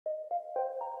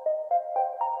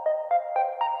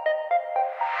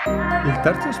Il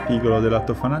terzo spigolo della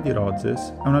Tofana di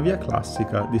Rozes è una via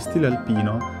classica di stile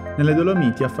alpino nelle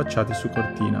Dolomiti affacciate su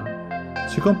cortina.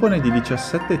 Si compone di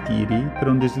 17 tiri per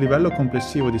un dislivello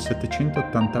complessivo di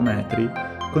 780 metri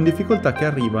con difficoltà che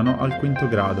arrivano al quinto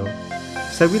grado.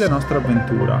 Segui la nostra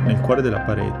avventura nel cuore della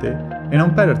parete e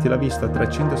non perderti la vista a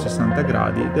 360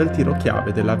 gradi del tiro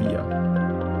chiave della via.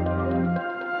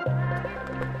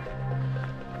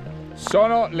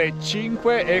 Sono le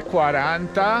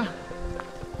 5:40.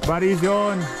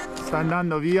 Barison sta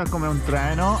andando via come un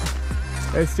treno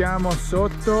e siamo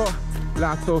sotto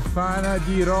la Tofana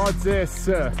di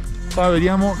Rozes. Qua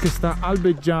vediamo che sta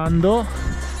albeggiando,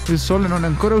 il sole non è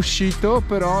ancora uscito,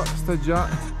 però sta già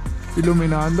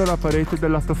illuminando la parete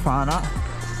della Tofana.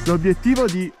 L'obiettivo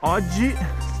di oggi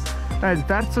è il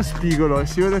terzo spigolo e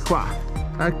si vede qua.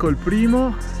 Ecco il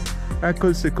primo, ecco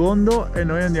il secondo e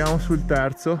noi andiamo sul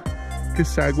terzo che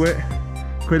segue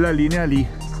quella linea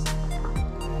lì.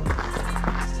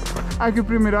 Anche i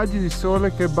primi raggi di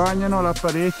sole che bagnano la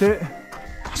parete.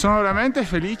 Sono veramente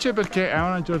felice perché è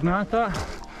una giornata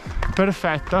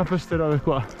perfetta per queste robe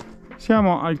qua.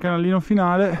 Siamo al canalino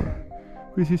finale,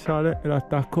 qui si sale e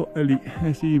l'attacco è lì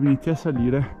e si inizia a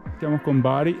salire. Siamo con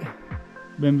Bari,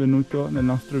 benvenuto nel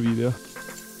nostro video.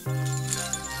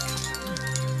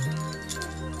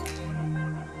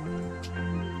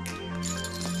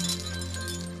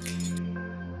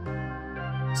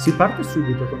 Si parte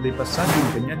subito con dei passaggi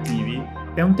impegnativi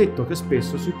e un tetto che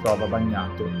spesso si trova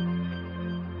bagnato.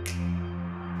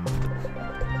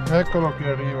 Eccolo che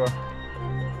arriva.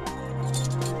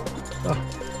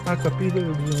 Ha capito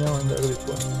che bisognava andare di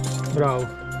qua. Bravo.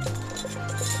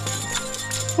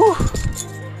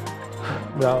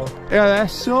 Bravo. E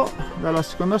adesso dalla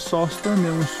seconda sosta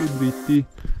andiamo su dritti.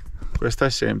 Questa è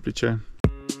semplice.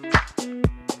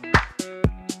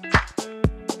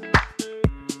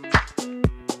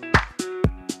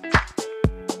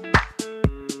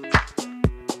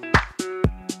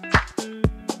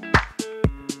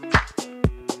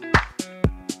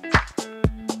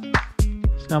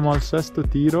 Siamo al sesto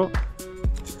tiro,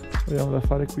 abbiamo da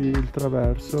fare qui il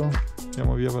traverso,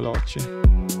 andiamo via veloci.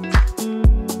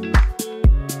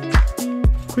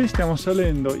 Qui stiamo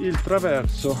salendo il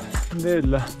traverso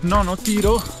del nono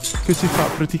tiro che si fa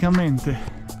praticamente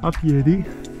a piedi.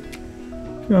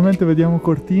 Finalmente vediamo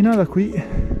cortina da qui,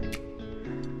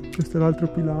 questo è l'altro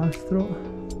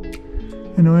pilastro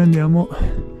e noi andiamo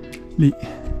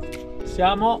lì.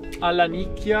 Siamo alla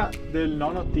nicchia del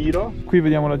nono tiro, qui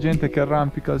vediamo la gente che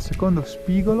arrampica il secondo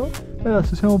spigolo e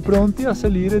adesso siamo pronti a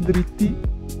salire dritti.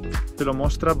 Te lo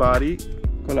mostra Bari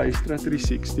con la Istra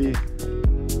 360.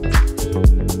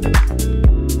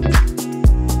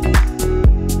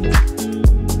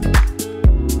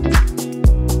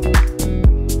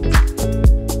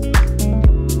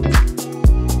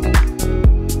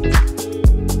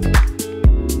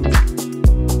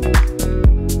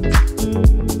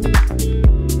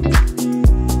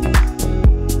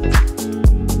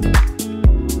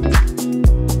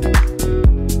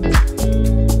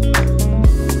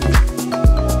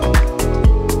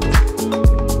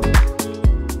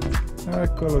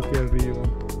 Eccolo che arriva.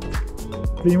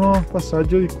 Primo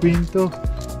passaggio di quinto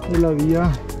della via.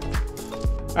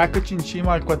 Eccoci in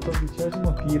cima al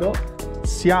 14° tiro.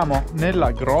 Siamo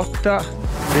nella grotta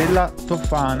della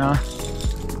Tofana.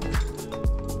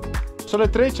 Sono le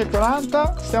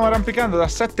 13:40, stiamo arrampicando da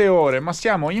 7 ore, ma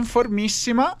siamo in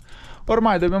formissima.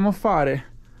 Ormai dobbiamo fare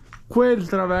quel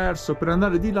traverso per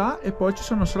andare di là e poi ci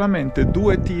sono solamente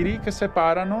 2 tiri che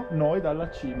separano noi dalla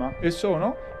cima e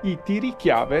sono i tiri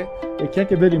chiave. E chi è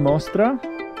che ve li mostra?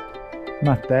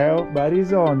 Matteo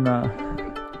Barison.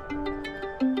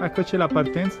 Eccoci la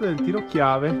partenza del tiro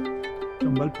chiave. C'è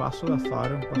un bel passo da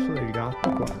fare, un passo del gatto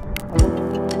qua.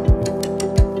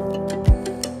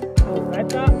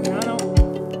 Aspetta, piano.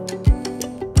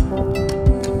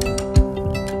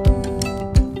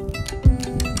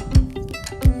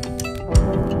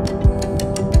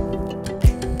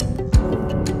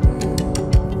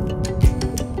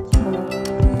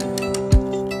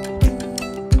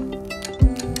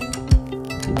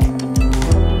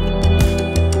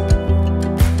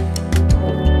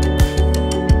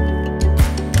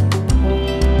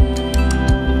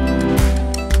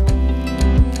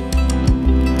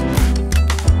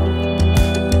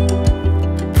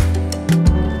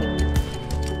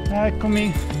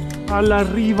 Eccomi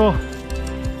all'arrivo,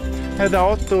 è da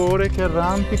 8 ore che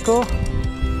arrampico,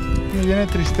 mi viene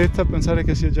tristezza a pensare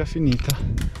che sia già finita.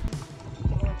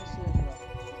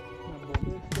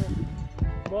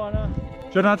 Buona.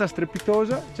 Giornata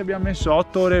strepitosa, ci abbiamo messo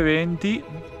 8 ore e 20,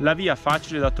 la via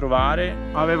facile da trovare,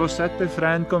 avevo 7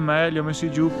 friend con me, li ho messi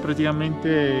giù praticamente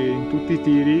in tutti i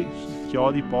tiri,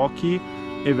 chiodi pochi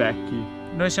e vecchi.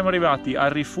 Noi siamo arrivati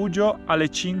al rifugio alle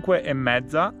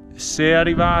 5:30, se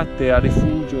arrivate al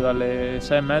rifugio dalle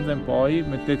 6:30 in poi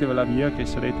mettetevela via che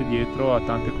sarete dietro a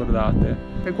tante cordate.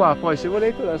 E qua poi se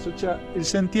volete adesso c'è il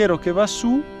sentiero che va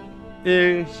su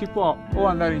e si può o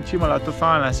andare in cima alla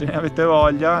Tofana se ne avete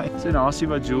voglia, se no si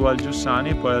va giù al Giussani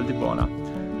e poi al Dibona.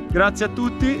 Grazie a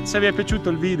tutti, se vi è piaciuto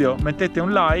il video mettete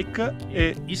un like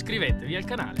e iscrivetevi al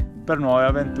canale per nuove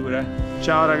avventure.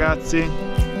 Ciao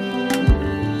ragazzi!